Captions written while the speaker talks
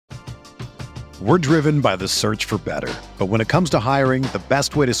We're driven by the search for better. But when it comes to hiring, the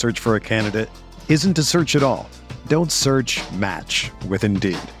best way to search for a candidate isn't to search at all. Don't search, match with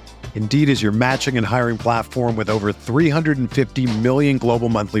Indeed. Indeed is your matching and hiring platform with over 350 million global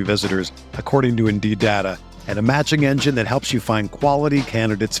monthly visitors, according to Indeed data, and a matching engine that helps you find quality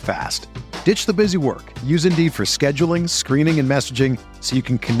candidates fast. Ditch the busy work. Use Indeed for scheduling, screening, and messaging so you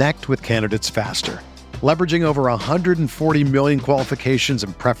can connect with candidates faster. Leveraging over 140 million qualifications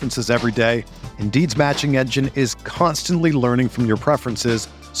and preferences every day, Indeed's matching engine is constantly learning from your preferences,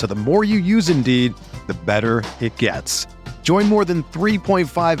 so the more you use Indeed, the better it gets. Join more than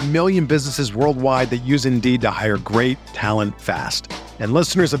 3.5 million businesses worldwide that use Indeed to hire great talent fast. And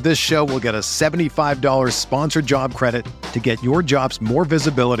listeners of this show will get a $75 sponsored job credit to get your jobs more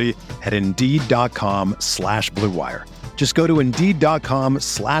visibility at Indeed.com/Blue Wire. Just go to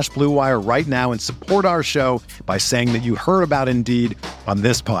Indeed.com/Blue Wire right now and support our show by saying that you heard about Indeed on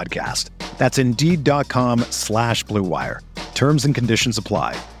this podcast. That's Indeed.com/Blue Wire. Terms and conditions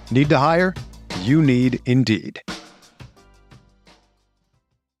apply. Need to hire? You need Indeed.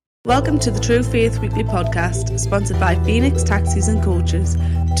 Welcome to the True Faith Weekly Podcast, sponsored by Phoenix Taxis and Coaches.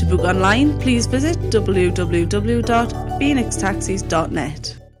 To book online, please visit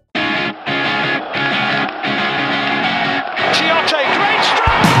www.phoenixtaxis.net.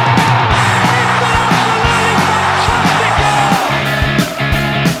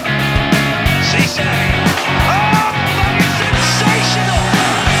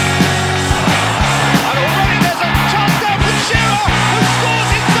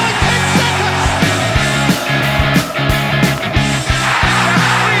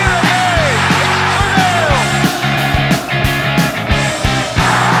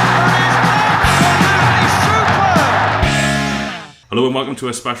 Hello and welcome to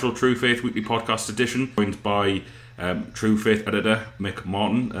a special True Faith Weekly Podcast edition, joined by True Faith editor Mick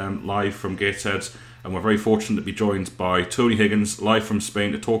Martin, live from Gateshead, and we're very fortunate to be joined by Tony Higgins, live from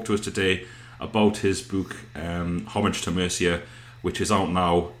Spain, to talk to us today about his book, Homage to Murcia, which is out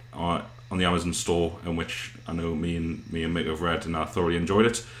now on the Amazon store, and which I know me and Mick have read and I thoroughly enjoyed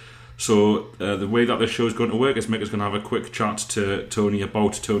it. So the way that this show is going to work is Mick is going to have a quick chat to Tony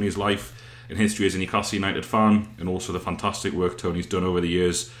about Tony's life in history as a Newcastle United fan, and also the fantastic work Tony's done over the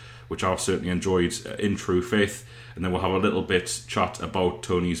years, which I've certainly enjoyed in True Faith. And then we'll have a little bit chat about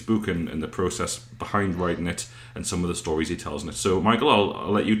Tony's book and the process behind writing it and some of the stories he tells in it. So, Michael, I'll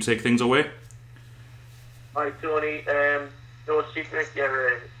let you take things away. Hi, Tony. No secret, you're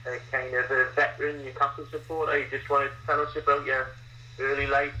a kind of a veteran Newcastle supporter. You just want to tell us about your early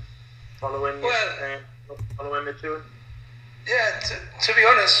life following the tour? Yeah, to be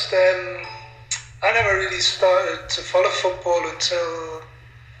honest, I never really started to follow football until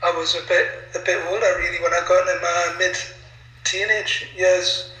I was a bit older, really, when I got into my mid-teenage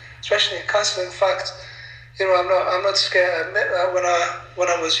years, especially in Newcastle. In fact, you know, I'm not scared to admit that when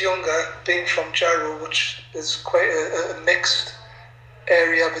I was younger, being from Jarrow, which is quite a mixed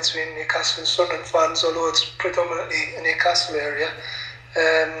area between Newcastle and Sunderland fans, although it's predominantly a Newcastle area.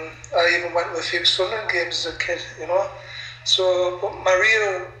 I even went to a few Sunderland games as a kid, you know. So, but my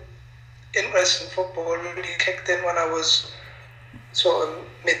real interest in football really kicked in when I was sort of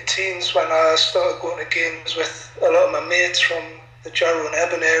mid-teens, when I started going to games with a lot of my mates from the Jarrow and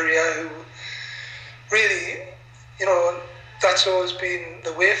Eben area, who really, you know, that's always been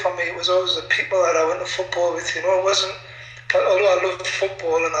the way for me. It was always the people that I went to football with, you know. It wasn't, although I loved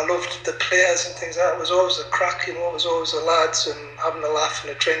football and I loved the players and things like that, it was always the crack, you know. It was always the lads and having a laugh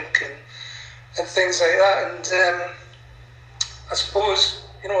and a drink and things like that. And I suppose,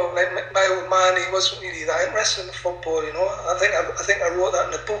 you know, like my old man, he wasn't really that interested in football, you know. I think I wrote that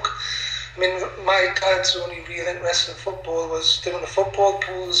in the book. I mean, my dad's only real interest in football was doing the football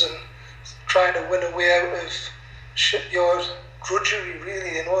pools and trying to win a way out of shipyard drudgery,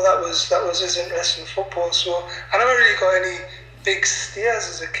 really, you know. That was his interest in football. So I never really got any big steers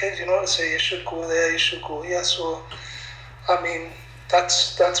as a kid, you know, to say you should go there, you should go here. So, I mean,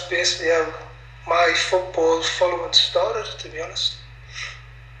 that's basically how my football following started, to be honest.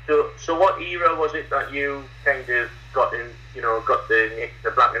 So what era was it that you kind of got the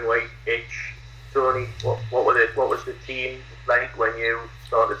black and white itch, Tony? What was the team like when you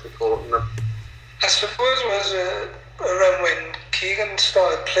started supporting them? I suppose it was around when Keegan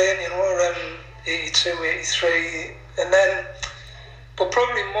started playing, you know, around 82, 83, and then, but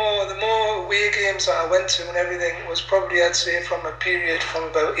probably the more away games that I went to and everything was probably, I'd say, from a period from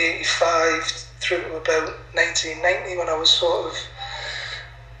about 85 through to about 1990, when I was sort of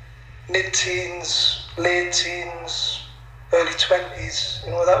mid-teens, late teens, early 20s.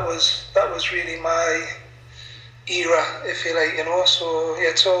 You know, that was really my era, if you like, you know. So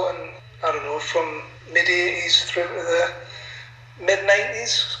yeah, talking I don't know, from mid-80s through to the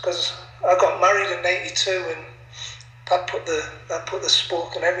mid-90s, because I got married in 92 and that put the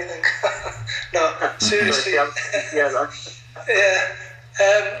spoke and everything. No, seriously. Yeah.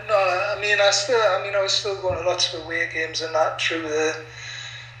 No, I was still going to lots of away games and that through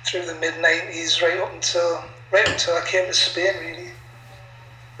the mid-90s, right up until I came to Spain, really.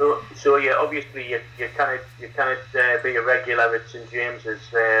 So yeah, obviously you can't be a regular at St James's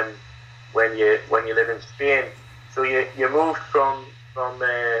when you live in Spain. So you moved from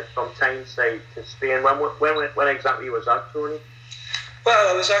Tyneside to Spain. When exactly was that, Tony?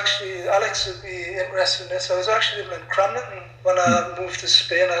 Well, Alex would be interested in this. I was actually living in Cramlington when I moved to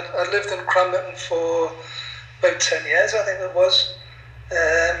Spain. I lived in Cramlington for about 10 years, I think it was.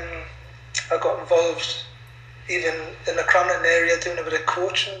 I got involved even in the Cramlington area doing a bit of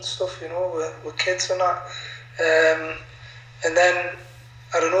coaching and stuff, you know, with kids and that. And then,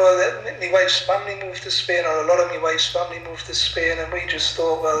 I don't know, my wife's family moved to Spain, or a lot of my wife's family moved to Spain, and we just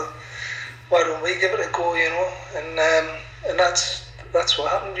thought, well, why don't we give it a go, you know? And that's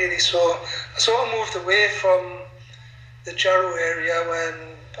what happened, really. So I sort of moved away from the Jarrow area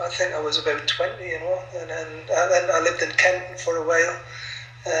when I think I was about 20, you know, and then I lived in Kenton for a while,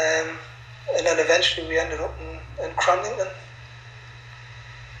 and then eventually we ended up in Cramlington.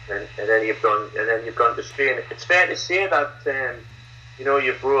 And then you've gone to Spain. It's fair to say that you know,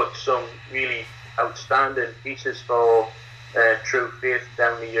 you've brought some really outstanding pieces for True Faith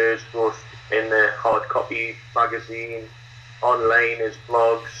down the years, both in the hard copy magazine, online as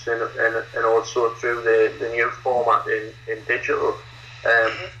blogs, and also through the new format in digital.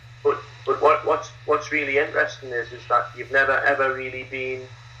 But what's really interesting is that you've never ever really been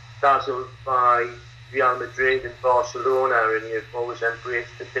dazzled by Real Madrid and Barcelona, and you've always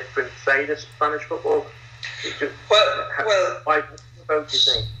embraced a different side of Spanish football. Well, why don't you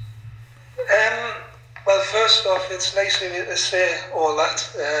think? Well, first off, it's nice of you to say all that.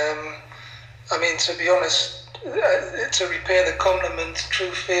 I mean, to be honest, to repay the compliment,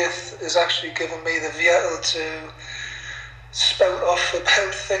 True Faith has actually given me the vehicle to spout off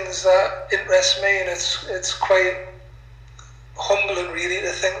about things that interest me, and it's quite humbling, really,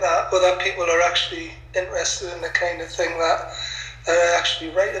 to think that other people are actually interested in the kind of thing that I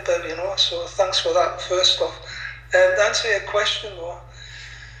actually write about, you know. So thanks for that, first off. To answer your question, though,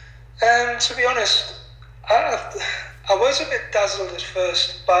 to be honest, I was a bit dazzled at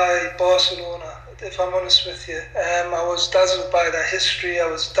first by Barcelona, if I'm honest with you. I was dazzled by their history. I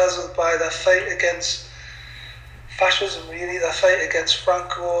was dazzled by their fight against fascism, really, their fight against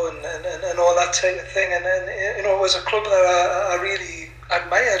Franco and all that type of thing. And you know, it was a club that I really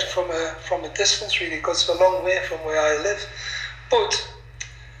admired from a distance, really, because it's a long way from where I live. But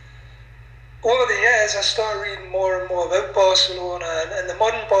over the years, I started reading more and more about Barcelona, and the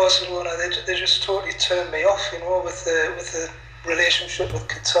modern Barcelona, they just totally turned me off, you know, with the relationship with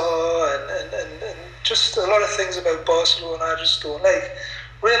Qatar and just a lot of things about Barcelona I just don't like.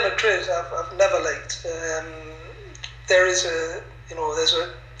 Real Madrid, I've never liked. There's a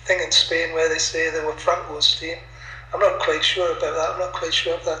thing in Spain where they say they were Franco's team. I'm not quite sure about that. I'm not quite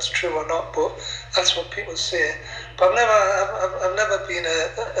sure if that's true or not, but that's what people say. But I've never been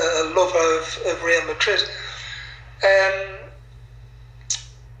a lover of Real Madrid.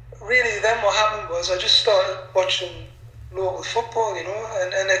 Really, then what happened was I just started watching local football, you know,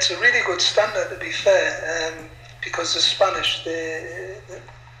 and it's a really good standard, to be fair, because the Spanish,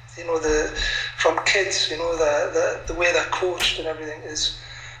 from kids, you know, the way they're coached and everything is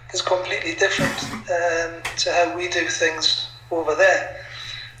completely different to how we do things over there,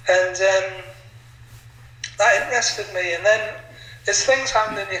 and that interested me. And then as things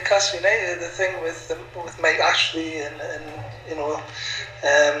happened in Newcastle United, the thing with Mike Ashley and you know,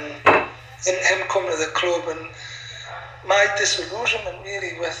 him coming to the club, and my disillusionment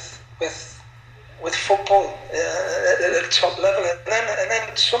really with football at a top level, and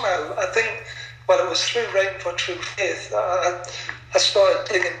then somehow I think, well, it was through writing for True Faith, I started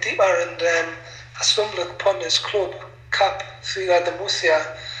digging deeper, and I stumbled upon this club, CAP Ciudad de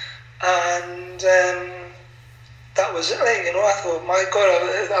Murcia, and that was it. Like, you know, I thought, my God,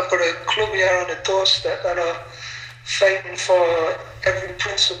 I've got a club here on the doorstep that are fighting for every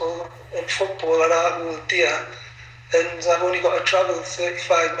principle in football that I hold dear, and I've only got to travel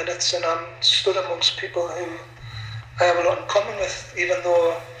 35 minutes, and I'm stood amongst people who I have a lot in common with, even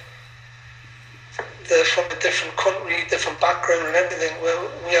though they're from a different country, different background and everything.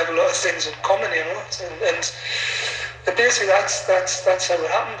 We have a lot of things in common, you know, and basically that's how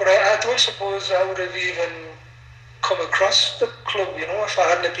it happened. But I don't suppose I would have even come across the club, you know, if I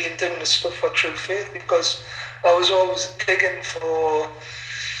hadn't been doing the stuff for True Faith, because I was always digging for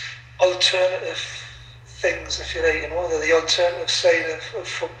alternative things, if you like, you know, the alternative side of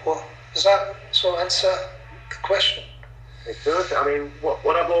football. Does that sort of answer the question? It does. I mean,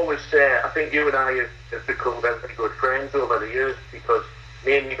 what I've always said, I think you and I have become very good friends over the years,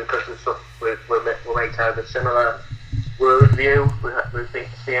 mainly because of stuff we might have a similar worldview, we think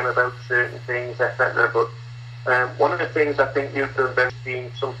the same about certain things, etc. But one of the things I think you've done better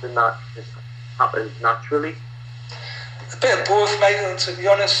being something that has happened naturally. A bit of both, Michael, to be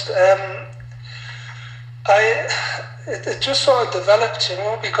honest. It just sort of developed, you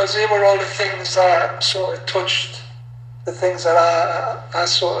know, because they were all the things that sort of touched the things that I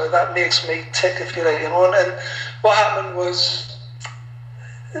sort of, that makes me tick, if you like, you know. And what happened was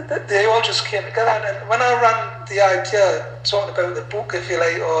they all just came together. And when I ran the idea, talking about the book, if you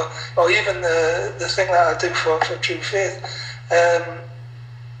like, or even the thing that I do for True Faith,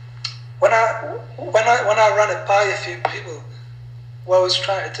 when I ran it by a few people, what I was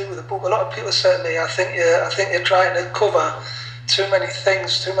trying to do with the book, a lot of people said to me, I think you're trying to cover too many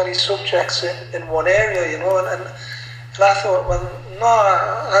things, too many subjects in one area, you know. And I thought, well, no,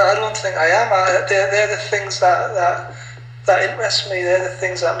 I don't think I am. They're the things that interest me. They're the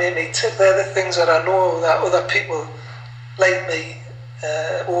things that make me tick. They're the things that I know that other people like me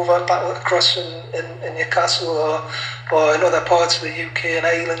back across in Newcastle or in other parts of the UK and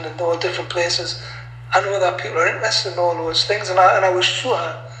Ireland and all different places. I know that people are interested in all those things, and I was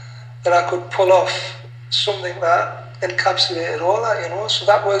sure that I could pull off something that encapsulated all that, you know. So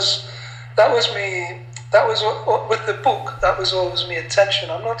that was me. That was with the book. That was always my intention.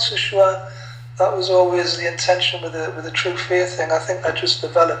 I'm not so sure that was always the intention with the True Faith thing. I think that just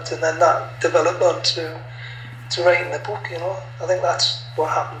developed, and then that developed on to writing the book, you know. I think that's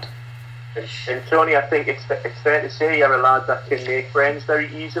what happened. And Tony, I think it's fair to say you're a lad that can make friends very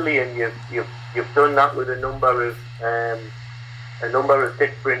easily, and you've done that with a number of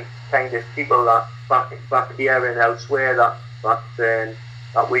different kind of people that back here and elsewhere that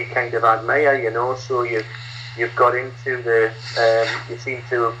we kind of admire, you know. So you've got into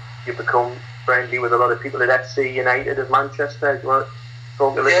you've become friendly with a lot of people at FC United of Manchester. Do you want to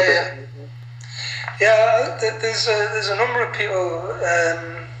talk a little bit? Yeah, there's a number of people,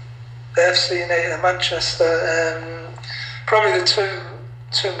 FC United of Manchester. Probably the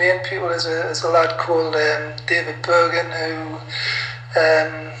two main people is a lad called David Bergen, who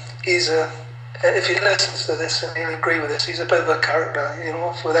if he listens to this and he'll agree with this, he's a bit of a character, you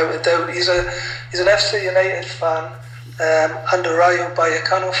know, without a doubt. He's an FC United fan and a Rayo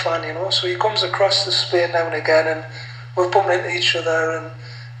Vallecano fan, you know, so he comes across to Spain now and again, and we've bumped into each other,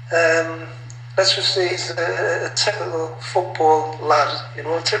 and let's just say he's a typical football lad, you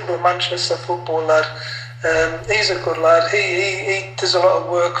know, a typical Manchester football lad. He's a good lad. He does a lot of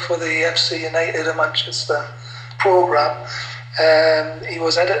work for the FC United of Manchester programme. He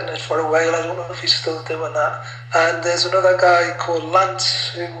was editing it for a while. I don't know if he's still doing that. And there's another guy called Lance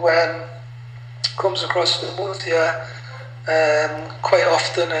who comes across the booth here quite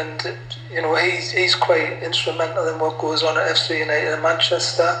often, and you know, he's quite instrumental in what goes on at FC United in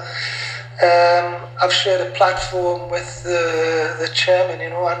Manchester. I've shared a platform with the chairman, you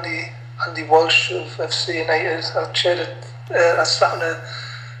know, Andy Walsh of FC United. I sat on a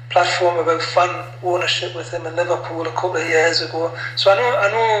platform about fan ownership with him in Liverpool a couple of years ago. So I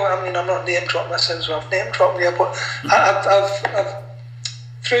know. I mean, I'm not name dropping myself, so I've name dropped here, but I've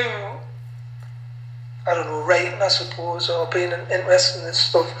through, I don't know, writing, I suppose, or being interested in this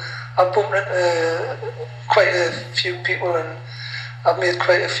stuff, I've bumped into quite a few people, and I've made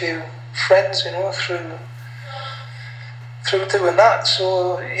quite a few friends, you know, through doing that.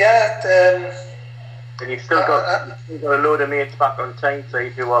 So yeah. And you've still got a load of mates back on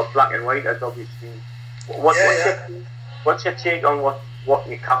Tyneside who are black and white, obviously. What's your take on what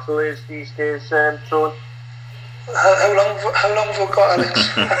Newcastle is these days, Tone? How long have we got, Alex?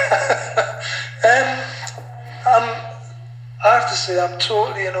 I have to say I'm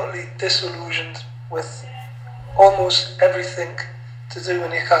totally and utterly disillusioned with almost everything to do with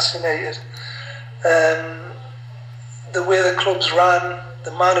Newcastle United. The way the club's ran,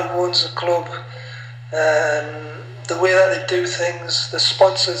 the man who owns the club, the way that they do things, the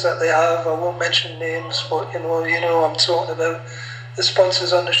sponsors that they have. I won't mention names, but you know I'm talking about the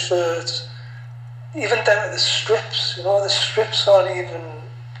sponsors on the shirts, even down to the strips. You know, the strips aren't even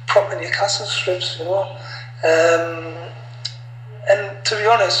proper Newcastle strips, you know. And to be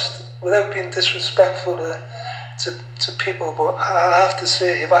honest, without being disrespectful to people, but I have to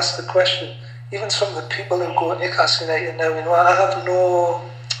say, you've asked the question, even some of the people who go to Newcastle United now, you know,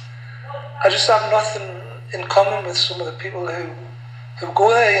 I just have nothing in common with some of the people who go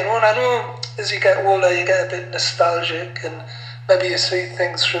there, you know. And I know as you get older, you get a bit nostalgic, and maybe you see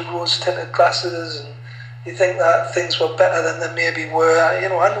things through rose-tinted glasses and you think that things were better than they maybe were. You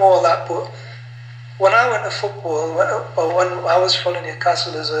know, I know all that, but when I went to football, or when I was following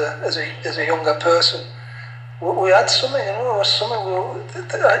Newcastle as a younger person, we had something, you know,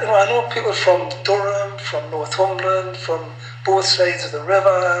 I know people from Durham, from Northumberland, from both sides of the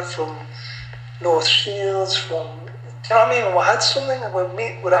river, from North Shields, from, do you know what I mean? We had something, we'd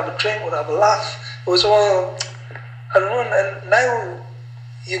meet, we'd have a drink, we'd have a laugh. It was all, I don't know, and now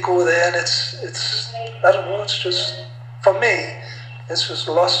you go there and it's I don't know, it's just, for me, it's just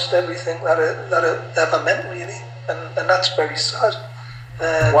lost everything that it ever meant, really, and that's very sad.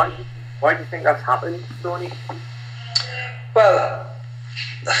 Why do you think that's happened, Tony? Well,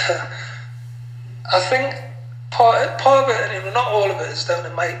 I think part of it, and not all of it, is down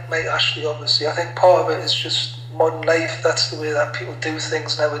to Mike Ashley, obviously. I think part of it is just modern life. That's the way that people do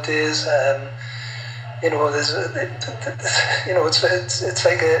things nowadays. You know, there's it's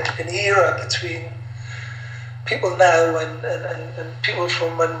like an era between people now and people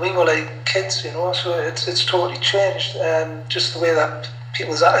from when we were like kids, you know. So it's totally changed. Just the way that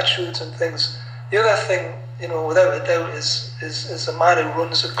people's attitudes and things. The other thing, you know, without a doubt, is the man who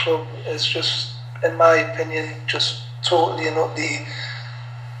runs the club is just, in my opinion, just totally and utterly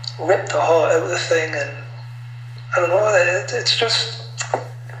ripped the heart out of the thing. And I don't know, it's just,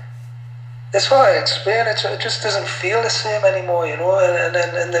 it's hard to explain. It just doesn't feel the same anymore, you know. And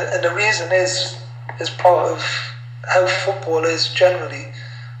the reason is part of how football is generally,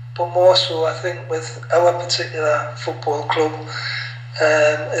 but more so, I think, with our particular football club.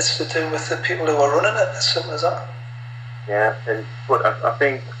 It's to do with the people who are running it, as simple as that. Yeah, but I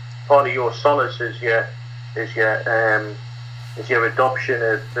think part of your solace is your adoption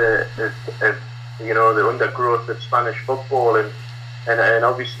of you know, the undergrowth of Spanish football, and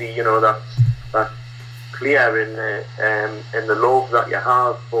obviously, you know, that's clear in the love that you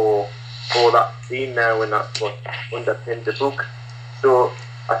have for that scene now, and that's what underpinned the book. So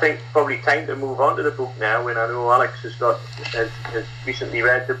I think probably time to move on to the book now, and I know Alex has recently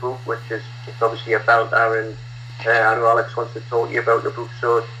read the book, which is obviously a belter, and I know Alex wants to talk to you about the book.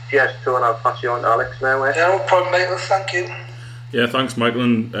 So cheers, Tony, I'll pass you on to Alex now. Yeah, no problem, Michael, thank you. Yeah, thanks, Michael,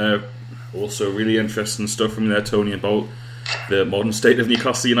 and also really interesting stuff from there, Tony, about the modern state of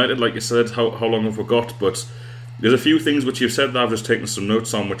Newcastle United. Like you said, how long have we got? But there's a few things which you've said that I've just taken some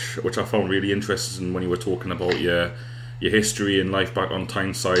notes on, which I found really interesting when you were talking about your history and life back on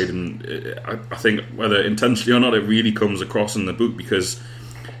Tyneside, and I think whether intentionally or not, it really comes across in the book, because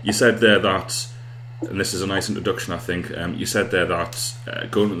you said there that, and this is a nice introduction, I think, you said there that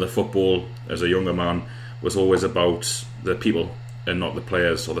going to the football as a younger man was always about the people and not the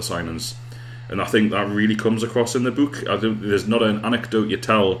players or the signings, and I think that really comes across in the book. I think there's not an anecdote you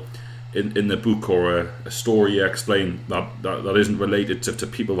tell in the book or a story you explain that isn't related to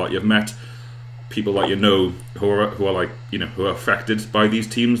people that you've met, people that you know who are like, you know, who are affected by these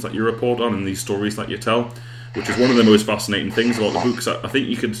teams that you report on and these stories that you tell, which is one of the most fascinating things about the book. So I think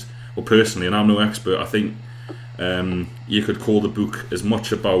you could, well, personally, and I'm no expert, I think you could call the book as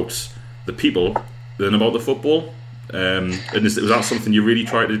much about the people than about the football. And was that something you really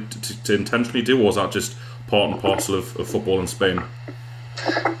tried to intentionally do, or was that just part and parcel of football in Spain?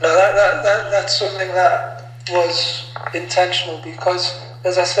 No, that's something that was intentional, because,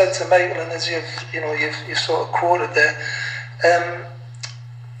 as I said to Michael, and as you've sort of quoted there,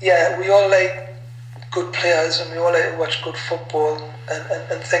 yeah, we all like good players and we all like to watch good football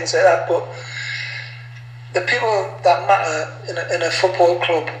and things like that, but the people that matter in a football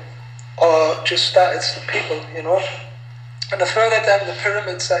club are just that, it's the people, you know. And the further down the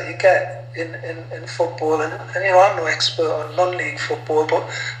pyramids that you get in football, and you know, I'm no expert on non-league football, but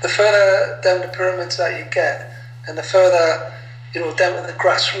the further down the pyramids that you get, and the further, you know, down to the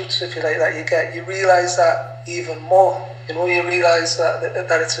grassroots, if you like, that you get, you realise that even more. You know, you realise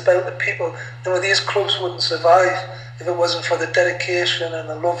that it's about the people. You know, these clubs wouldn't survive if it wasn't for the dedication and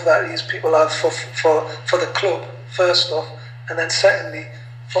the love that these people have for the club, first off, and then secondly,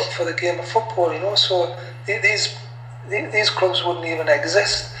 for the game of football, you know. So these clubs wouldn't even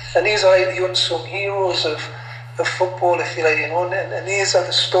exist. And these are the unsung heroes of football, if you like, you know, and these are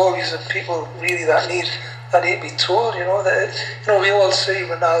the stories of people really that need to be told, you know. That, you know, we all see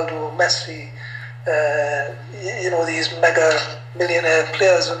Ronaldo, Messi, you know, these mega millionaire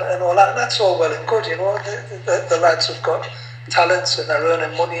players and all that, and that's all well and good, you know. The lads have got talents and they're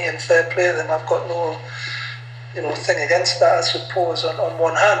earning money, and fair play to them. I've got no, you know, thing against that, I suppose, on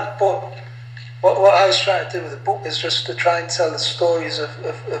one hand. But what I was trying to do with the book is just to try and tell the stories of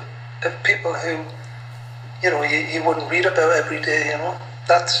people who, you know, you wouldn't read about every day, you know.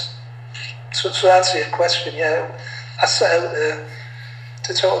 That's, so to answer your question, yeah, I set out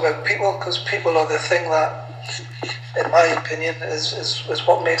to talk about people, because people are the thing that, in my opinion, is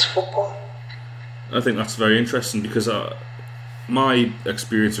what makes football. I think that's very interesting, because my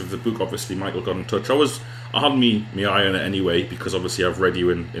experience of the book, obviously Michael got in touch. I had me eye on it anyway, because obviously I've read you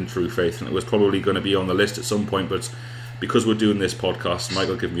in True Faith, and it was probably going to be on the list at some point, but because we're doing this podcast,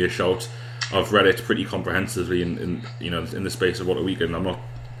 Michael gave me a shout. I've read it pretty comprehensively in the space of a weekend.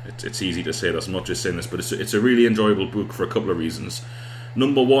 It's easy to say this, I'm not just saying this, but it's a really enjoyable book for a couple of reasons.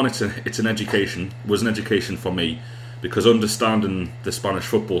 Number one, it's an education. It was an education for me, because understanding the Spanish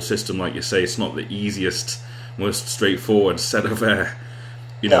football system, like you say, it's not the easiest, most straightforward set of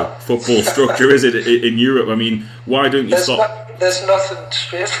football structure, is it, in Europe? I mean, why don't you start? There's nothing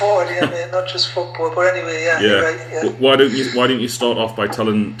straightforward here, mate, not just football. But anyway, you're right, yeah. Why don't you start off by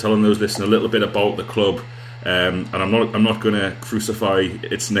telling those listeners a little bit about the club? And I'm not going to crucify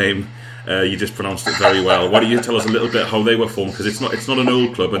its name. You just pronounced it very well. Why don't you tell us a little bit how they were formed? Because it's not an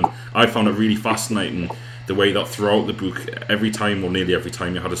old club, and I found it really fascinating the way that throughout the book, every time or nearly every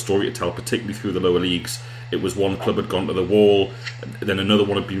time you had a story to tell, particularly through the lower leagues, it was one club had gone to the wall, then another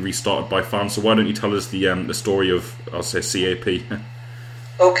one had been restarted by fans. So why don't you tell us the story of, I'll say, CAP?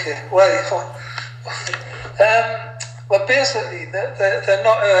 Okay, well, basically they're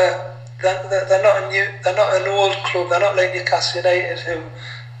not an old club. They're not like Newcastle United, who,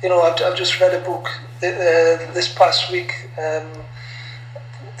 I've just read a book this past week,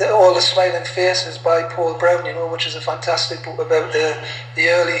 All the Smiling Faces by Paul Brown, which is a fantastic book about the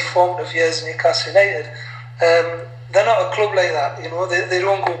early formative years in Newcastle United. They're not a club like that, They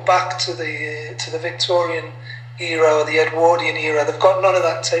don't go back to the Victorian era or the Edwardian era. They've got none of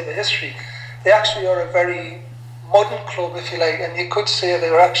that type of history. They actually are a very modern club, if you like, and you could say they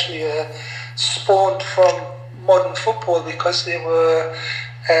were actually spawned from modern football, because they were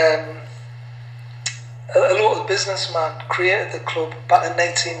a local businessman created the club back in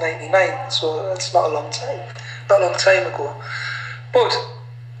 1999, so that's not a long time ago. But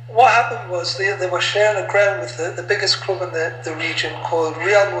what happened was they were sharing a ground with the biggest club in the region called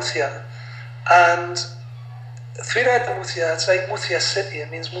Real Murcia, and Ciudad de Murcia, it's like Murcia City, it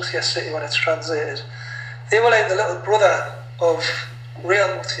means Murcia City when it's translated. They were like the little brother of Real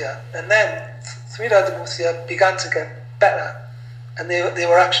Murcia, and then Ciudad de Murcia began to get better, and they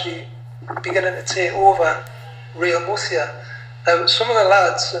were actually beginning to take over Real Murcia. Now, some of the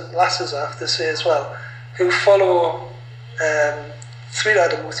lads and lasses, I have to say as well, who follow Ciudad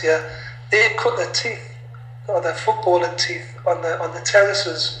de Murcia, they cut their teeth, or their footballing teeth, on the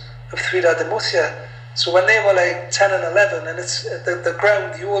terraces of Ciudad de Murcia. So when they were like 10 and 11, and it's the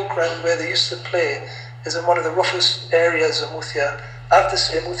ground, the old ground where they used to play, is in one of the roughest areas of Murcia. I have to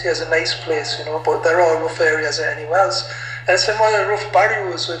say, Murcia is a nice place, but there are rough areas anywhere else. And it's in one of the rough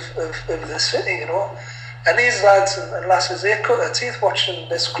barrios of the city, And these lads and lasses, they cut their teeth watching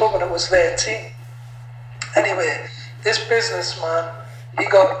this club, and it was their team. Anyway, this businessman, he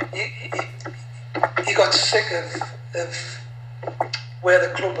got sick of where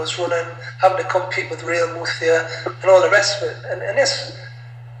the club was running, having to compete with Real Murcia and all the rest of it. And this,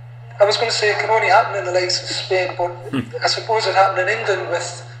 I was going to say, it can only happen in the likes of Spain, but I suppose it happened in England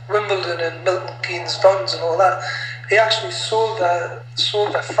with Wimbledon and Milton Keynes Dons and all that. He actually sold a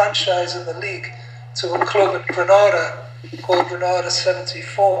franchise in the league to a club in Granada called Granada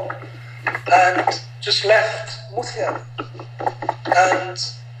 74, and just left Murcia. And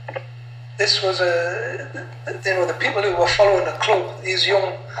this was the people who were following the club, these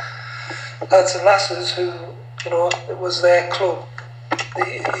young lads and lasses who, it was their club.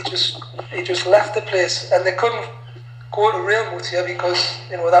 He just left the place, and they couldn't go to Real Murcia because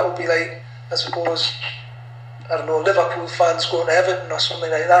that would be like, I suppose, I don't know, Liverpool fans going to Everton or something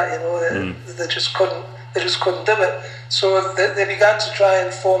like that. They just couldn't do it. So they began to try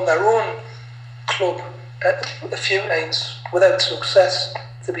and form their own club a few times without success,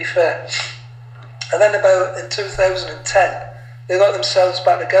 to be fair. And then about in 2010, they got themselves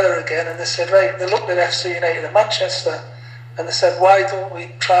back together again, and they said, right, they looked at FC United in Manchester, and they said, why don't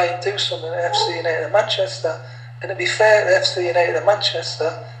we try and do something at FC United in Manchester? And to be fair to FC United in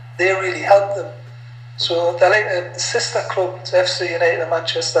Manchester, they really helped them. So they're like a sister club to FC United in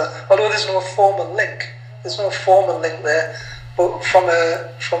Manchester, although there's no formal link. There's no formal link there, but from a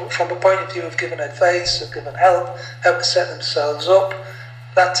point of view of giving advice, of giving help, how to set themselves up,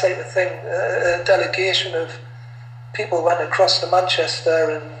 that type of thing. A delegation of people went across to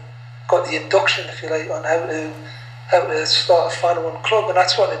Manchester and got the induction, if you like, on how to start a fan-owned club, and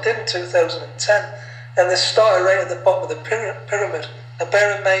that's what they did in 2010. And they started right at the bottom of the pyramid. And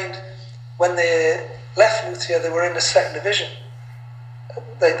bear in mind, when they left Murcia, they were in the second division,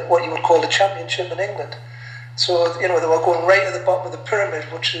 like what you would call the Championship in England. So, they were going right at the bottom of the pyramid,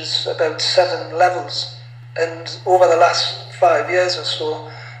 which is about 7 levels. And over the last 5 years or so,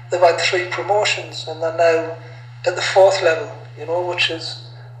 they've had 3 promotions, and they're now at the 4th level, which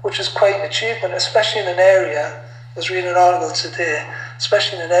is quite an achievement, especially in an area, I was reading an article today,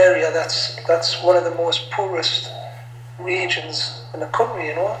 especially in an area that's one of the most poorest regions in the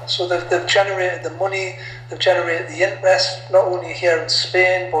country, So they've generated the money, they've generated the interest, not only here in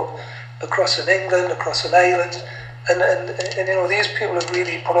Spain, but across in England, across in Ireland, and these people have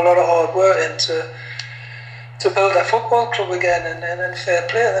really put a lot of hard work into to build a football club again, and fair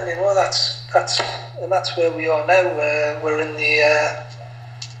play to them, that's where we are now. We're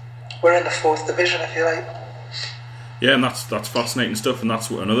in the 4th division, if you like. Yeah, and that's fascinating stuff, and that's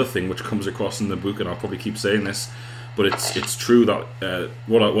another thing which comes across in the book, and I'll probably keep saying this, but it's true that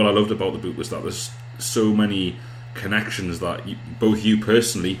what I loved about the book was that there's so many connections that both you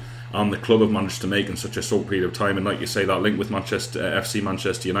personally and the club have managed to make in such a short period of time, and like you say, that link with FC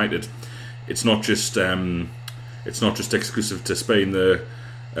Manchester United, it's not just exclusive to Spain. The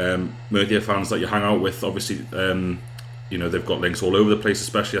Murcia fans that you hang out with, obviously, they've got links all over the place.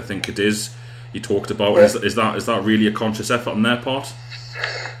 Especially, I think Cadiz you talked about. Yeah. Is that really a conscious effort on their part?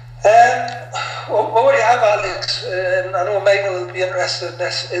 Well, what you have, Alex, and I know Michael will be interested in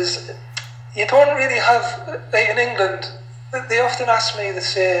this, is you don't really have, like in England, they often ask me, they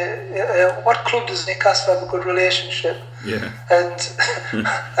say, what club does Newcastle have a good relationship? Yeah. And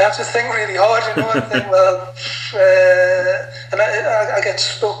I have to think really hard, and think, well, and I get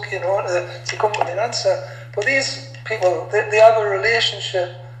stuck, to come with an answer. But these people, they have a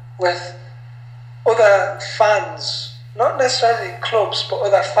relationship with other fans, not necessarily clubs, but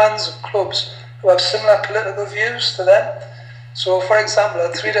other fans of clubs who have similar political views to them. So, for example,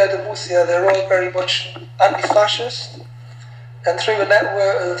 at Athletic de Murcia, they're all very much anti-fascist. And through a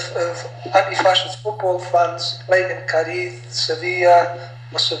network of anti-fascist football fans, like in Cadiz, Sevilla,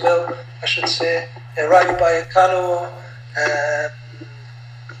 or Seville, I should say, Rayo Vallecano,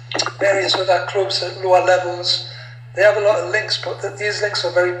 various other clubs at lower levels, they have a lot of links, but these links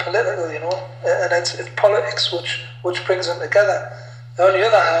are very political, and it's politics which brings them together. On the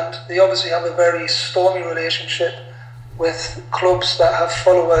other hand, they obviously have a very stormy relationship with clubs that have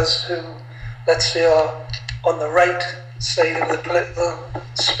followers who, let's say, are on the right side of the political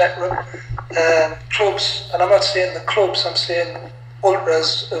spectrum. Clubs, and I'm not saying the clubs, I'm saying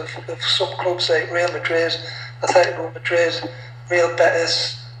ultras of some clubs like Real Madrid, Atletico Madrid, Real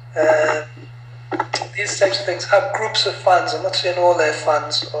Betis, these types of things have groups of fans. I'm not saying all their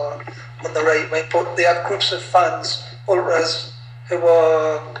fans are on the right wing, but they have groups of fans, ultras, who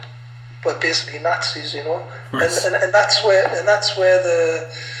are basically Nazis, Right. and that's where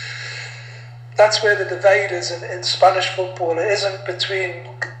the divide is in Spanish football. It isn't between,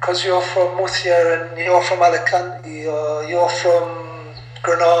 because you're from Murcia and you're from Alicante, or you're from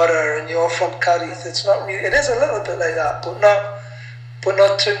Granada and you're from Cadiz. It's not really. It is a little bit like that, but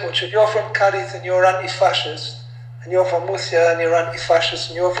not too much. If you're from Cadiz and you're anti-fascist, and you're from Murcia and you're anti-fascist,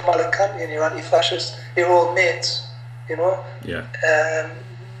 and you're from Alicante and you're anti-fascist, you're all mates, Yeah.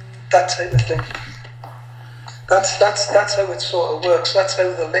 That type of thing. That's how it sort of works. That's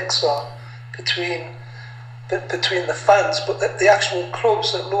how the links are between the fans, but the actual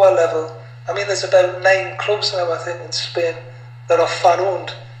clubs at lower level. I mean, there's about 9 clubs now, I think, in Spain that are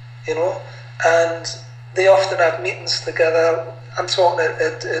fan-owned, and they often have meetings together. I'm talking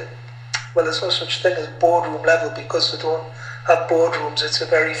at well, there's no such thing as boardroom level because they don't have boardrooms. It's a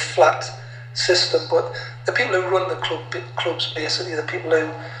very flat system, but the people who run the clubs, basically, the people who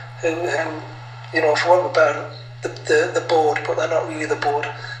if you want about the board, but they're not really the board,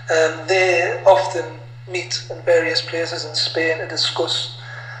 they often meet in various places in Spain to discuss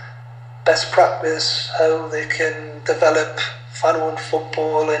best practice, how they can develop fan-owned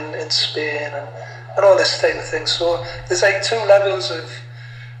football in Spain, and all this type of thing. So there's like 2 levels of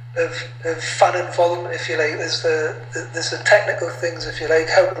fan involvement, if you like. There's the technical things, if you like,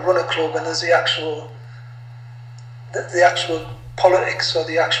 how to run a club, and there's the actual politics, or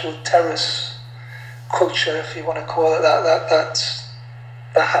the actual terrace culture, if you want to call it that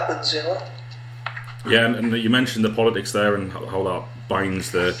happens, Yeah, and you mentioned the politics there and how that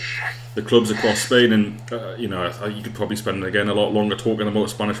binds the clubs across Spain, and you could probably spend again a lot longer talking about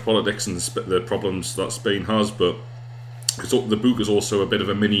Spanish politics and the problems that Spain has, but the book is also a bit of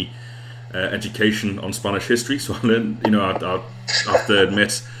a mini education on Spanish history. So I learned, I have to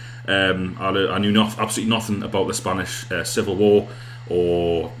admit, I knew absolutely nothing about the Spanish Civil War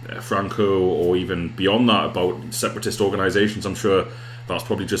or Franco, or even beyond that about separatist organisations. I'm sure that's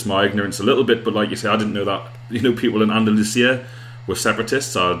probably just my ignorance a little bit, but like you say, I didn't know that people in Andalusia were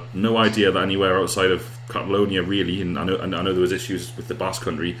separatists. I had no idea that anywhere outside of Catalonia, really, and I know there was issues with the Basque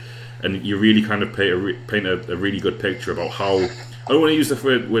Country, and you really kind of paint a really good picture about how, I don't want to use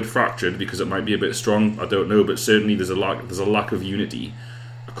the word fractured because it might be a bit strong, I don't know, but certainly there's a lack of unity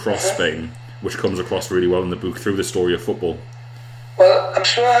across Spain, which comes across really well in the book through the story of football. Well, I'm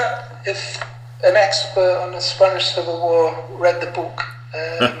sure if an expert on the Spanish Civil War read the book,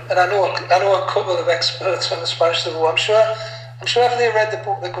 and I know a couple of experts on the Spanish Civil War, I'm sure if they read the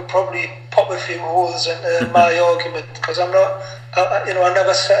book, they could probably pop a few holes into my argument, because I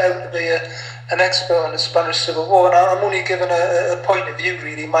never set out to be an expert on the Spanish Civil War, and I'm only giving a point of view,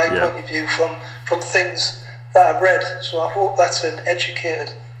 really, my point of view from things that I've read. So I hope that's an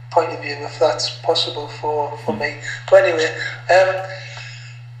educated point of view, if that's possible for me. But anyway,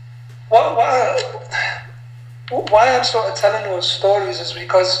 why I'm sort of telling those stories is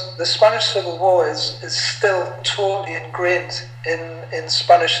because the Spanish Civil War is still totally ingrained in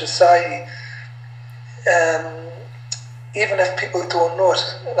Spanish society. Even if people don't know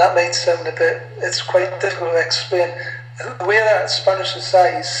it, that might sound it's quite difficult to explain. The way that Spanish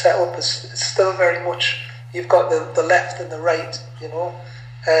society is set up is still very much, you've got the left and the right,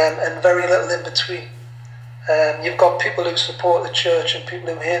 and very little in between. You've got people who support the church and people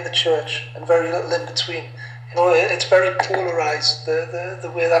who hate the church, and very little in between. It's very polarised,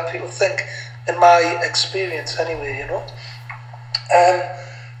 the way that people think, in my experience anyway,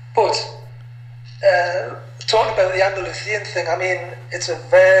 But talking about the Andalusian thing, I mean, it's a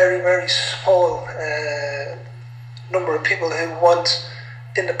very, very small number of people who want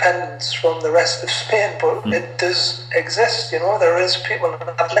independence from the rest of Spain, but it does exist, there is people, and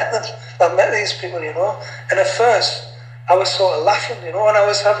I've met these people, and at first I was sort of laughing, when I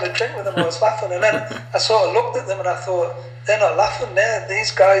was having a drink with them, I was laughing, and then I sort of looked at them and I thought, they're not laughing,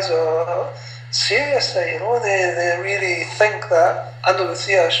 these guys are serious, they really think that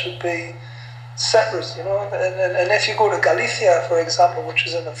Andalusia should be separate, and if you go to Galicia, for example, which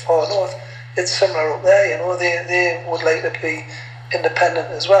is in the far north, it's similar up there, they would like to be independent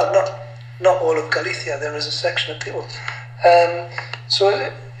as well. Not all of Galicia, there is a section of people. So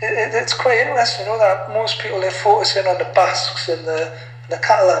it's quite interesting, that most people, they're focusing on the Basques and the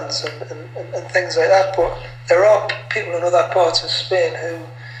Catalans and things like that, but there are people in other parts of Spain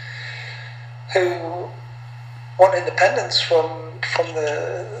who want independence from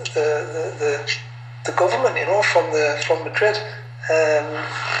the government, from Madrid,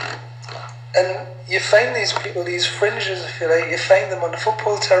 and you find these people, these fringes, if you like, you find them on the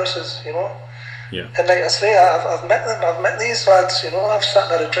football terraces, Yeah. And like I say, I've met them. I've met these lads. I've sat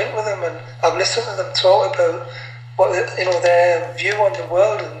and had a drink with them, and I've listened to them talk about what their view on the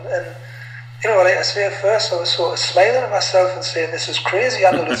world, and like I say, at first I was sort of smiling at myself and saying, "This is crazy,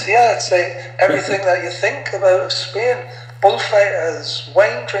 Andalusia." It's like everything that you think about Spain: bullfighters,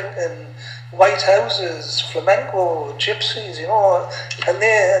 wine drinking, white houses, flamenco, gypsies. And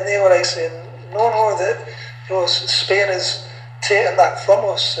they were like saying, "No, that Spain is taking that from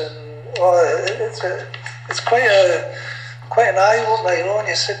us." And it's quite an eye opener, when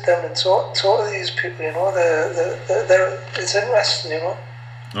you sit down and talk to these people, it's interesting,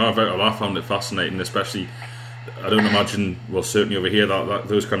 I found it fascinating, especially, I don't imagine, well, certainly over here, that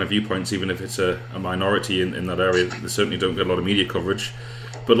those kind of viewpoints, even if it's a minority in that area, they certainly don't get a lot of media coverage.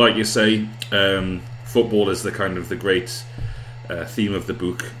 But like you say, football is the kind of the great theme of the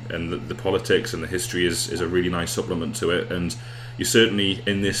book, and the politics and the history is a really nice supplement to it. And you certainly,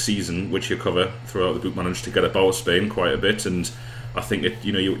 in this season, which you cover throughout the book, managed to get about Spain quite a bit. And I think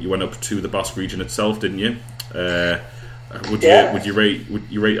you went up to the Basque region itself, didn't you? Would you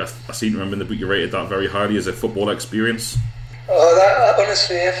rate? I seem to remember in the book you rated that very highly as a football experience.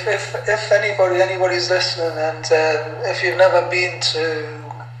 Honestly, if anybody's listening, and if you've never been to,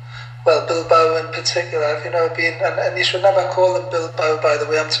 well, Bilbao in particular, if you've never been, and you should never call them Bilbao, by the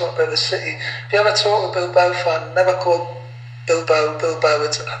way, I'm talking about the city. If you ever talk to a Bilbao fan, never call Bilbao,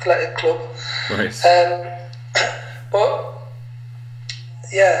 it's an athletic club. Right. But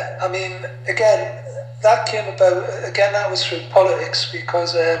yeah, I mean, again, that came about. Again, that was through politics,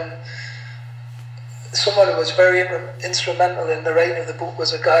 because someone who was very instrumental in the writing of the book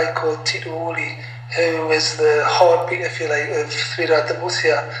was a guy called Tito Oli, who is the heartbeat, if you like, of Ciudad de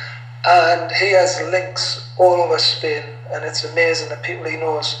Murcia, and he has links all over Spain, and it's amazing the people he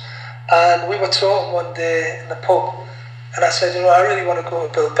knows. And we were talking one day in the pub, and I said, I really want to go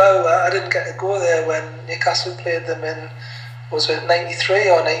to Bilbao. I didn't get to go there when Newcastle played them in, was it 93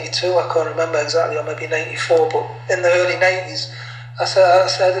 or 92? I can't remember exactly, or maybe 94, but in the early 90s. I said I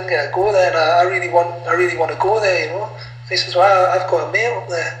didn't get to go there, and I really want to go there, And he says, well, I've got a mate up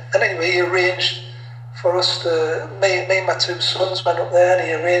there. And anyway, he arranged for us to, me and my two sons went up there, and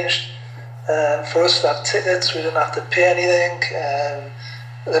he arranged For us to have tickets, we didn't have to pay anything.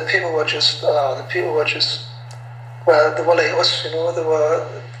 The people were just well, they were like us, you know. They were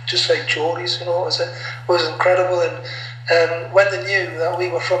just like Geordies, you know. It was incredible. And when they knew that we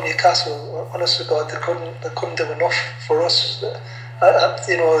were from Newcastle, honest to God, they couldn't do enough for us. I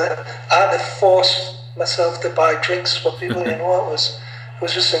had to force myself to buy drinks for people. You know, it was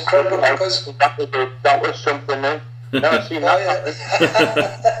just incredible because that was something new. Never seen that.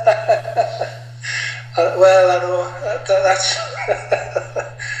 Well, I know that's.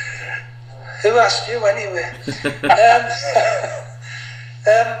 Who asked you anyway?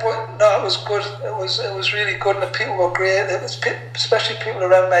 But no, it was good. It was really good, and the people were great. It was especially people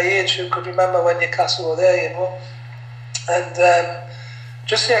around my age who could remember when Newcastle were there, you know. And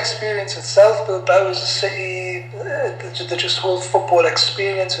just the experience itself, Bilbao is a city. The just whole football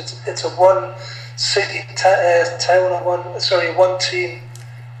experience. It's a one city town, or one team,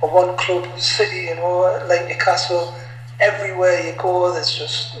 or one club city. You know, like Newcastle. Everywhere you go, there's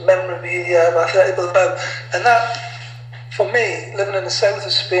just memorabilia of Athletic Bilbao, and that. For me, living in the south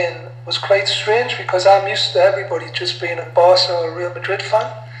of Spain was quite strange because I'm used to everybody just being a Barca or a Real Madrid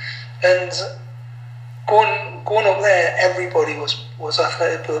fan, and going up there, everybody was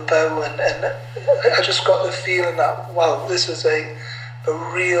Athletic Bilbao, and I just got the feeling that wow, this is a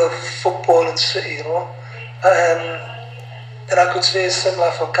real footballing city, you know. And I could say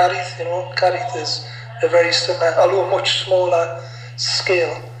similar for Cádiz, you know. Cádiz is a very similar, although much smaller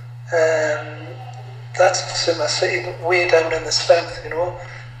scale. That's a similar city, way down in the south, you know.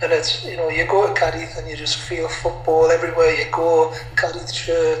 And it's, you know, you go to Cádiz and you just feel football everywhere you go. Cádiz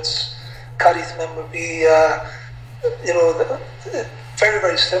shirts, Cádiz memorabilia, you know, very,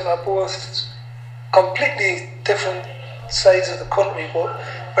 very similar. Both completely different sides of the country, but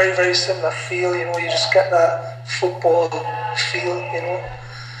very, very similar feel, you know. You just get that football feel, you know.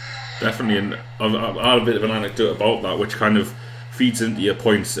 Definitely, and I have a bit of an anecdote about that, which kind of feeds into your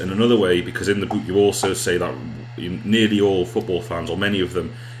points in another way, because in the book you also say that nearly all football fans, or many of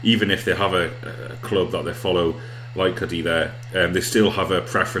them, even if they have a club that they follow like Cádiz there, they still have a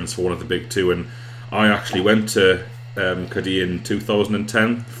preference for one of the big two. And I actually went to Cádiz in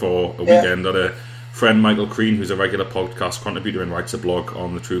 2010 for a weekend. At a friend, Michael Crean, who's a regular podcast contributor and writes a blog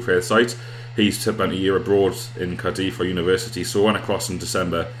on the True Faith site. He's spent a year abroad in Cádiz for university, so I went across in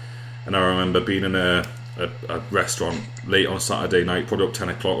December, and I remember being in a restaurant late on Saturday night, probably up 10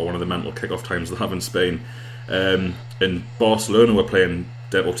 o'clock, or one of the mental kick-off times they have in Spain, and Barcelona were playing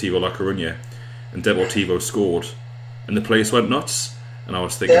Deportivo La Coruña, and Deportivo scored, and the place went nuts. And I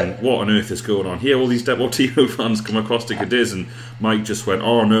was thinking, what on earth is going on here? All these Deportivo fans come across to Cadiz, and Mike just went,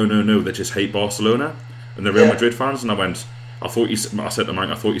 oh no, they just hate Barcelona and the Real Madrid fans. And I said to Mike,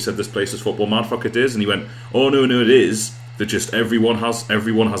 I thought you said this place is football mad for Cadiz, and he went, oh no, it is. That just everyone has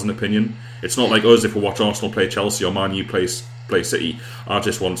an opinion. It's not like us if we watch Arsenal play Chelsea or Man U play City. I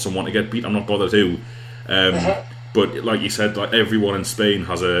just want someone to get beat. I'm not bothered who. But like you said, like everyone in Spain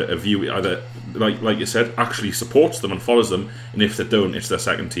has a view, either like you said, actually supports them and follows them, and if they don't, it's their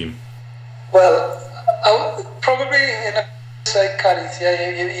second team. Well, probably in a side Cádiz,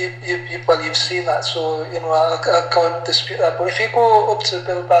 you've seen that, so you know I can't dispute that. But if you go up to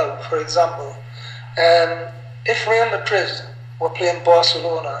Bilbao, for example, if Real Madrid were playing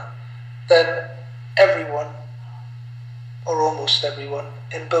Barcelona, then everyone, or almost everyone,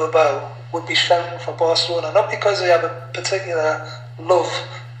 in Bilbao would be shouting for Barcelona, not because they have a particular love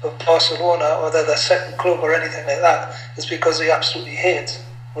of Barcelona or they're their second club or anything like that. It's because they absolutely hate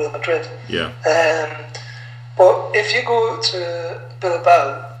Real Madrid. Yeah. But if you go to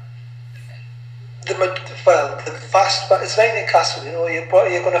Bilbao, it's like Newcastle, you know, you're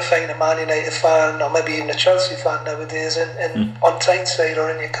going to find a Man United fan or maybe even a Chelsea fan nowadays on Tyneside or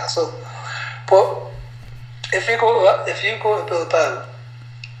in Newcastle. But if you go to Bilbao,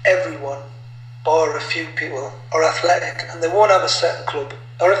 everyone, bar a few people, are athletic, and they won't have a second club.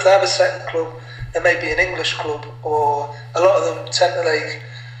 Or if they have a second club, it might be an English club, or a lot of them tend to like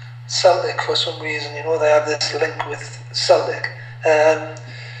Celtic for some reason. You know, they have this link with Celtic.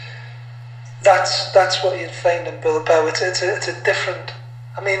 That's what you'd find in Bilbao. It's a different.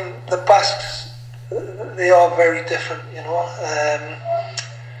 I mean, the Basques, they are very different, you know,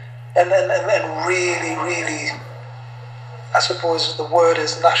 and really, really, I suppose the word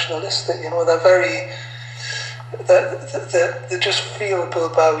is nationalistic. You know, they're very. They just feel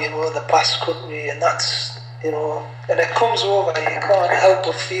Bilbao, you know, the Basque country, and that's, you know, and it comes over. You can't help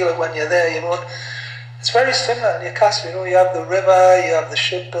but feel it when you're there, you know. It's very similar in Newcastle, you know. You have the river, you have the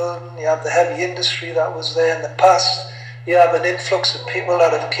shipbuilding, you have the heavy industry that was there in the past. You have an influx of people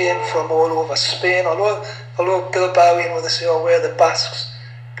that have came from all over Spain. Although Bilbao, you know, they say, oh, we're the Basques,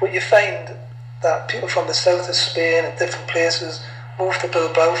 But you find that people from the south of Spain and different places moved to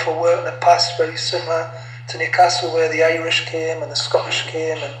Bilbao for work in the past, very similar to Newcastle, where the Irish came and the Scottish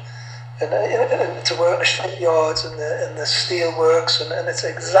came and to work in the shipyards and the steel works, and it's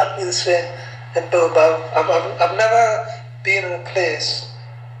exactly the same in Bilbao. I've never been in a place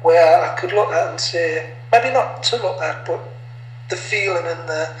where I could look at and say, maybe not to look at, but the feeling and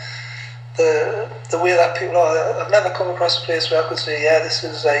the way that people are. I've never come across a place where I could say, yeah, this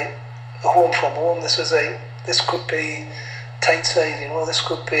is a home from home. This could be Tyneside, you know. This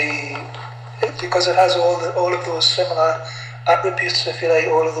could be, because it has all of those similar attributes, if you like,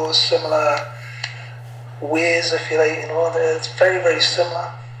 all of those similar ways, if you like, you know. It's very, very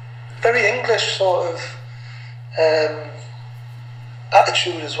similar, very English sort of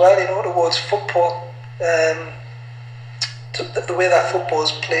attitude as well, you know, towards football, the way that football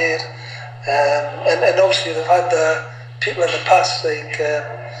is played, and obviously they've had the people in the past like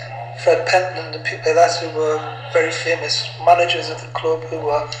Fred Penton and people like that, who were very famous managers of the club, who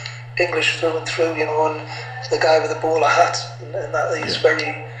were English through and through, you know, and the guy with the bowler hat, and that he's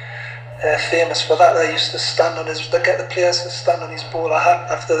very famous for that. They used to they get the players to stand on his bowler hat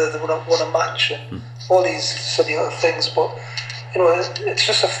after they won a match, and all these silly little things. But you know, it's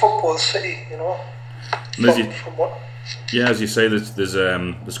just a football city, you know. As you say,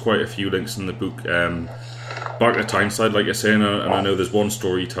 there's quite a few links in the book back to Tyneside, like you're saying, and I know there's one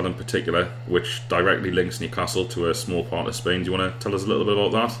story you tell in particular which directly links Newcastle to a small part of Spain. Do you want to tell us a little bit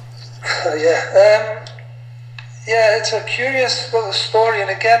about that? Yeah, it's a curious little story, and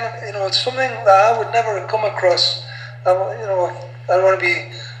again, you know, it's something that I would never have come across. You know, I don't want to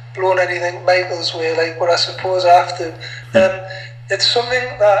be blowing anything Michael's way, like, but I suppose I have to. It's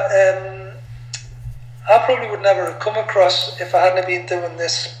something that I probably would never have come across if I hadn't been doing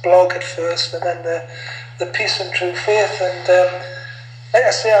this blog at first, and then the Peace and True Faith. And like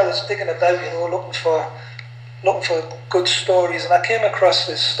I say, I was digging about, you know, looking for good stories, and I came across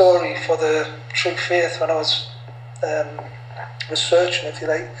this story for the True Faith when I was researching, if you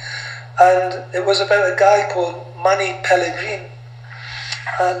like, and it was about a guy called Manny Pellegrin,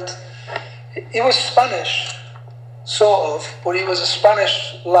 and he was Spanish, sort of, but he was a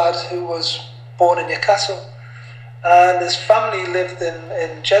Spanish lad who was born in Newcastle, and his family lived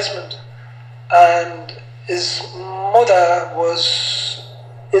in Jesmond, and his mother was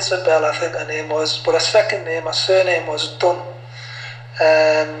Isabel, I think her name was, but her surname was Dunn,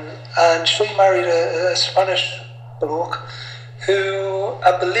 and she married a Spanish bloke who,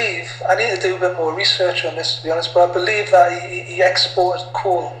 I believe, I need to do a bit more research on this, to be honest, but I believe that he exported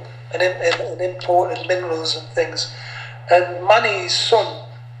coal and imported minerals and things, and Manny's son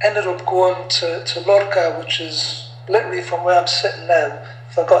ended up going to Lorca, which is literally from where I'm sitting now.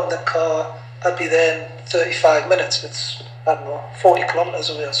 If I got in the car, I'd be there in 35 minutes. It's, I don't know, 40 kilometres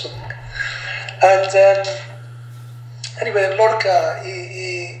away or something. And anyway, in Lorca,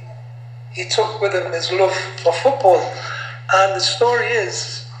 he took with him his love for football. And the story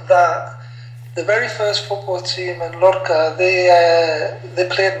is that the very first football team in Lorca, they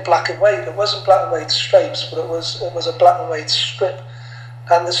played in black and white. It wasn't black and white stripes, but it was a black and white strip.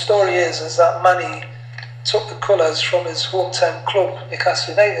 And the story is that Manny took the colours from his hometown club,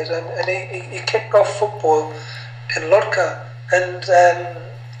 Newcastle United, and he kicked off football in Lorca. And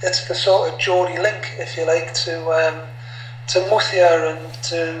it's the sort of Geordie link, if you like, to Murcia and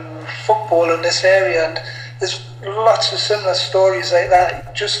to football in this area. And there's lots of similar stories like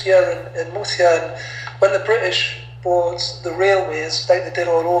that just here in Murcia. And when the British bought the railways, like they did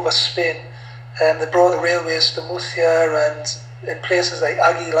all over Spain, they brought the railways to Murcia and in places like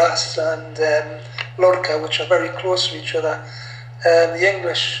Aguilas and Lorca, which are very close to each other. The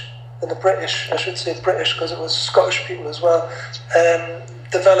English and the British, I should say British because it was Scottish people as well,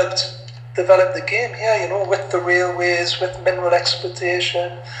 developed the game here, you know, with the railways, with mineral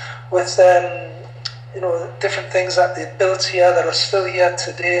exploitation, with you know, different things that they built here that are still here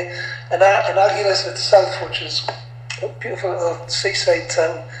today. And Aguilas itself, which is a beautiful little seaside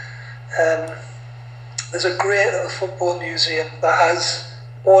town, there's a great little football museum that has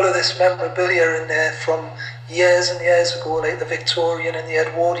all of this memorabilia in there from years and years ago, like the Victorian and the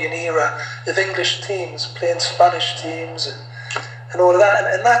Edwardian era of English teams playing Spanish teams and all of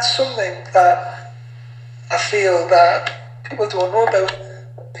that. And that's something that I feel that people don't know about.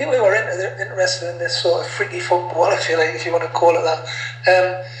 People who are interested in this sort of freaky football, if you want to call it that,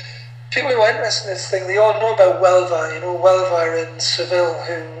 people who are interested in this thing, they all know about Huelva, you know, Huelva in Seville,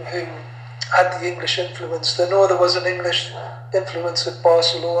 who had the English influence. They know there was an English influence at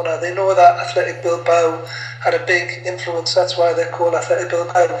Barcelona. They know that Athletic Bilbao had a big influence. That's why they're called Athletic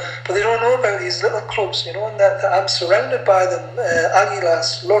Bilbao. But they don't know about these little clubs, you know, and that I'm surrounded by them.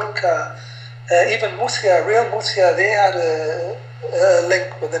 Aguilas, Lorca, even Murcia, Real Murcia, they had a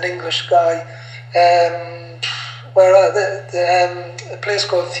link with an English guy. A place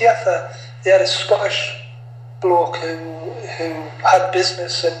called Thiatha, they had a Scottish bloke who had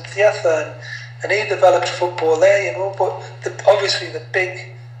business in Thiatha, and he developed football there, you know. But obviously the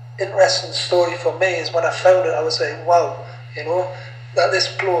big interesting story for me is when I found it, I was like, wow, you know, that this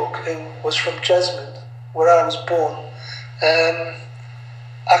bloke who was from Jesmond, where I was born,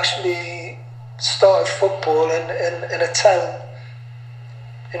 actually started football in a town,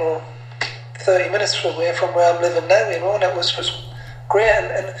 you know, 30 minutes away from where I'm living now, you know, and it was just great.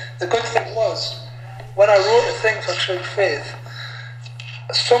 And the good thing was, when I wrote a thing for True Faith,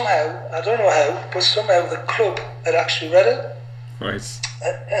 somehow, I don't know how, but somehow the club had actually read it. Right.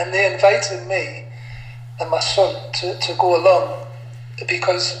 And they invited me and my son to go along,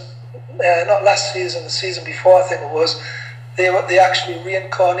 because not last season, the season before I think it was, they actually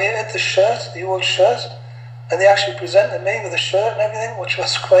reincarnated the shirt, the old shirt, and they actually presented me with a shirt and everything, which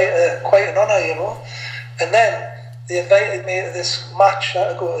was quite an honour, you know. And then they invited me to this match. I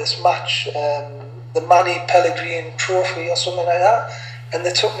had to go to this match, the Manny Pellegrini Trophy or something like that. And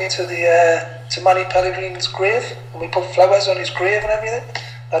they took me to Manny Pellegrini's grave, and we put flowers on his grave and everything.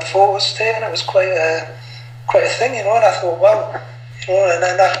 I had photos taken. It was quite a thing, you know. And I thought, wow, you know. And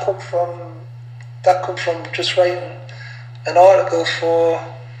then that come from just writing an article for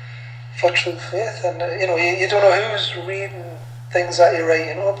True Faith, and you know, you don't know who's reading things that you write,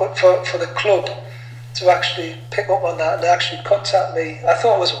 you know. But for the club to actually pick up on that and actually contact me, I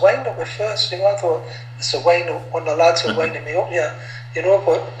thought it was a wind up at first, you know. I thought it's a wind up when the lads are winding me up, yeah, you know.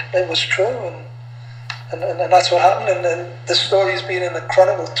 But it was true, and that's what happened. And then the story's been in the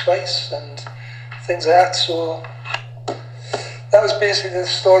Chronicle twice and things like that. So that was basically the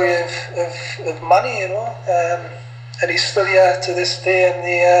story of Manny, you know. And he's still here to this day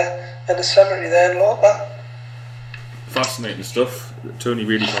in the cemetery there in Lorca. Fascinating stuff, Tony.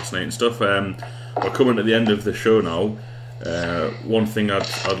 Really fascinating stuff. We're coming to the end of the show now. One thing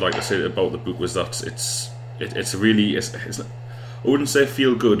I'd like to say about the book was that it's really I wouldn't say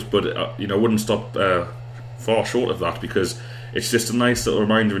feel good, but you know, I wouldn't stop far short of that, because it's just a nice little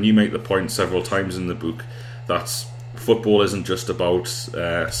reminder, and you make the point several times in the book that football isn't just about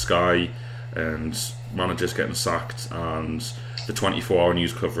Sky and managers getting sacked and the 24-hour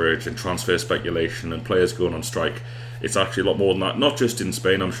news coverage and transfer speculation and players going on strike. It's actually a lot more than that, not just in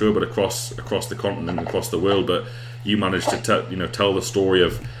Spain, I'm sure, but across the continent, across the world. But you managed to tell the story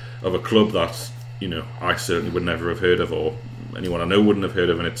of a club that, you know, I certainly would never have heard of, or anyone I know wouldn't have heard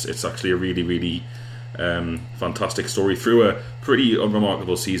of, and it's actually a really, really fantastic story through a pretty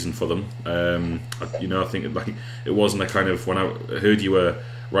unremarkable season for them. You know, I think it wasn't a kind of, when I heard you were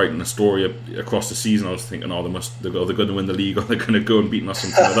writing a story across the season, I was thinking, they're going to win the league, or they're going to go and beat us,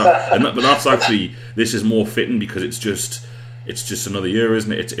 something like that. But that's actually, this is more fitting, because it's just another year,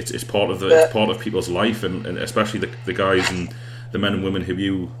 isn't it? It's part of it's part of people's life, and especially the guys and the men and women who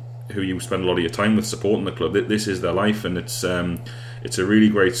you spend a lot of your time with supporting the club. This is their life, and it's a really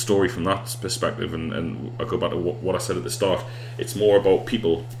great story from that perspective. And I go back to what I said at the start. It's more about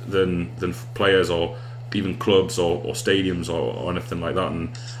people than players or even clubs or stadiums or anything like that. And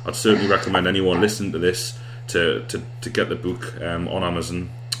I'd certainly recommend anyone listening to this to get the book on Amazon.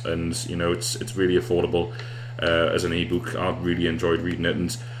 And you know, it's really affordable as an ebook. I've really enjoyed reading it.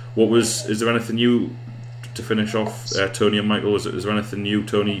 And is there anything you, to finish off, Tony and Michael, is there anything you,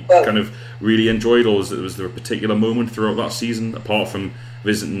 Tony, kind of really enjoyed, or was there a particular moment throughout that season, apart from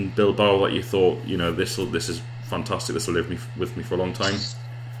visiting Bilbao, that you thought, you know, this is fantastic, this will live with me for a long time?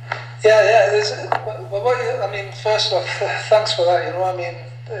 First off, thanks for that, you know. I mean,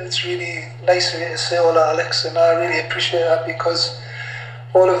 it's really nice of you to say all that, Alex, and I really appreciate that, because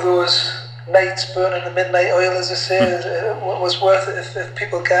all of those nights burning the midnight oil, as I say, was worth it. If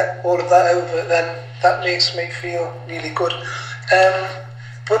people get all of that out of it, then that makes me feel really good.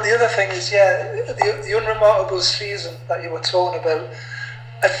 But the other thing is, the unremarkable season that you were talking about,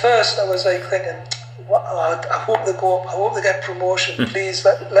 at first I was like thinking, I hope they go up, I hope they get promotion, please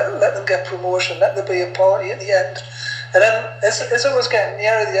let them get promotion, let there be a party at the end. And then as it was getting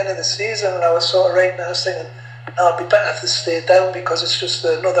nearer the end of the season, and I was sort of writing, I was thinking, it'd be better if they stay down, because it's just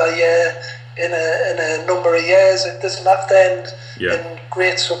another year in a number of years. It doesn't have to end in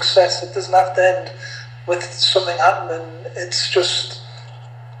great success. It doesn't have to end with something happening. It's just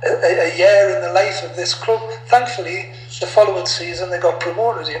a year in the life of this club. Thankfully, the following season they got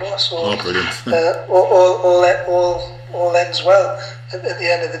promoted, you know. So brilliant. all ends well at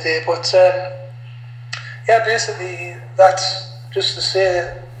the end of the day. But basically that's just to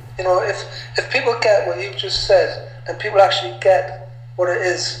say, you know, if people get what you've just said and people actually get what it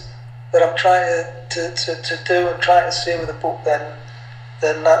is that I'm trying to do and trying to say with the book, then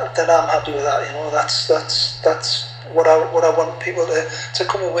I'm happy with that. You know, that's what I want people to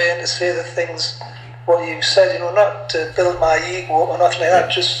come away and to say the things what you said. You know, not to build my ego or nothing like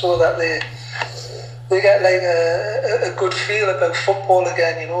that, just so that they get like a good feel about football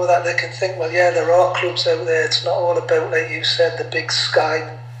again. You know, that they can think, well, yeah, there are clubs out there. It's not all about, like you said, the big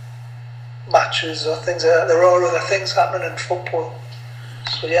Sky matches or things like that. There are other things happening in football.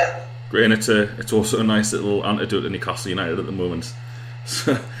 So yeah. Great, and it's also a nice little antidote to Newcastle United at the moment.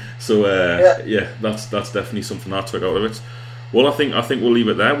 So that's definitely something I took out of it. Well, I think we'll leave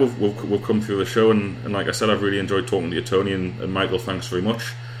it there. We've come through the show, and like I said, I've really enjoyed talking to you, Tony, and Michael. Thanks very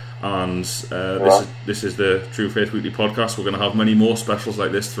much. And this is the True Faith Weekly podcast. We're going to have many more specials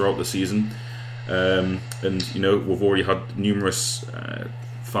like this throughout the season, and you know, we've already had numerous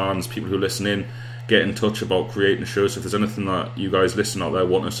fans, people who listen in, get in touch about creating shows. So if there's anything that you guys listening out there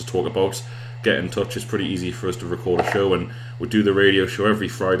want us to talk about, get in touch. It's pretty easy for us to record a show, and we do the radio show every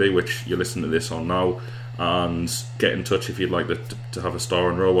Friday, which you're listening to this on now. And get in touch if you'd like to have a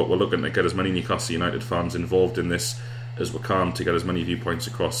star in row. We're looking to get as many Newcastle United fans involved in this as we can to get as many viewpoints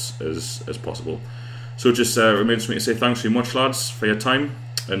across as possible. So it just remains for me to say thanks very much, lads, for your time,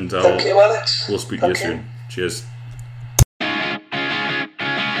 and thank you, Alex. We'll speak to you soon. Cheers.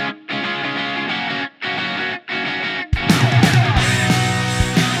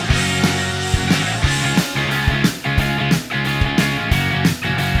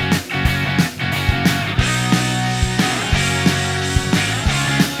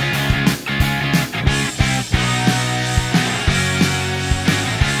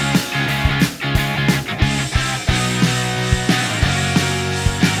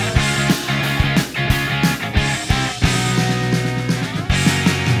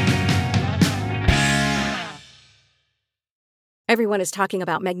 Everyone is talking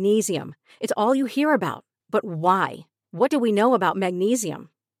about magnesium. It's all you hear about. But why? What do we know about magnesium?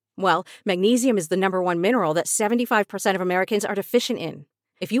 Well, magnesium is the number one mineral that 75% of Americans are deficient in.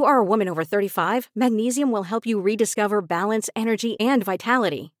 If you are a woman over 35, magnesium will help you rediscover balance, energy, and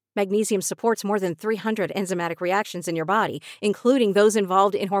vitality. Magnesium supports more than 300 enzymatic reactions in your body, including those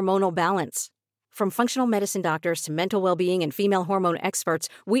involved in hormonal balance. From functional medicine doctors to mental well-being and female hormone experts,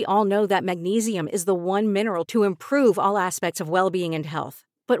 we all know that magnesium is the one mineral to improve all aspects of well-being and health.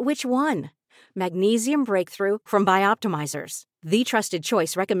 But which one? Magnesium Breakthrough from Bioptimizers, the trusted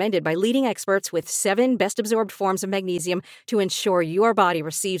choice recommended by leading experts with 7 best-absorbed forms of magnesium to ensure your body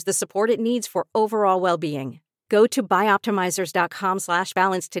receives the support it needs for overall well-being. Go to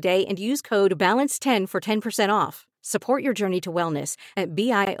bioptimizers.com/balance today and use code BALANCE10 for 10% off. Support your journey to wellness at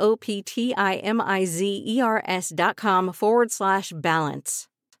bioptimizers.com/balance.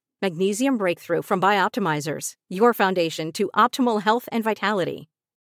 Magnesium Breakthrough from Bioptimizers, your foundation to optimal health and vitality.